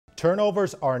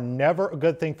Turnovers are never a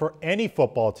good thing for any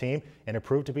football team, and it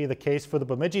proved to be the case for the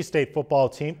Bemidji State football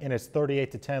team in its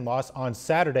 38-10 loss on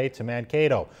Saturday to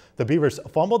Mankato. The Beavers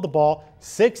fumbled the ball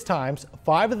 6 times,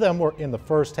 5 of them were in the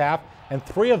first half, and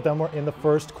 3 of them were in the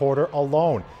first quarter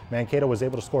alone. Mankato was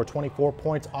able to score 24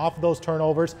 points off of those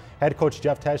turnovers. Head coach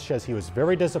Jeff Tesh says he was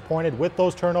very disappointed with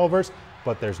those turnovers,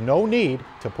 but there's no need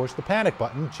to push the panic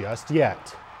button just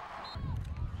yet.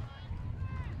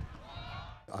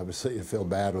 Obviously, you feel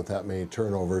bad with that many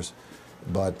turnovers,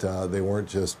 but they weren't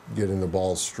just getting the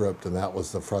ball stripped, and that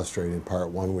was the frustrating part.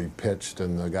 One, we pitched,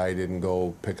 and the guy didn't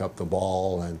go pick up the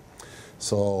ball, and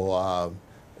so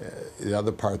the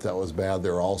other part that was bad, they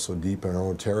were also deep in our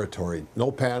own territory.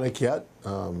 No panic yet.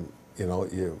 You know,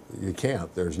 you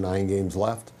can't. There's 9 games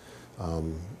left.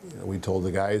 We told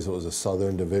the guys it was a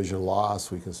Southern Division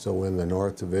loss. We can still win the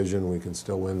North Division. We can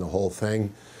still win the whole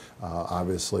thing.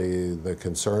 Obviously, the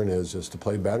concern is just to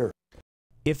play better.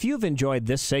 If you've enjoyed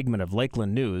this segment of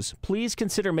Lakeland News, please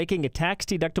consider making a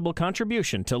tax-deductible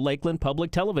contribution to Lakeland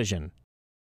Public Television.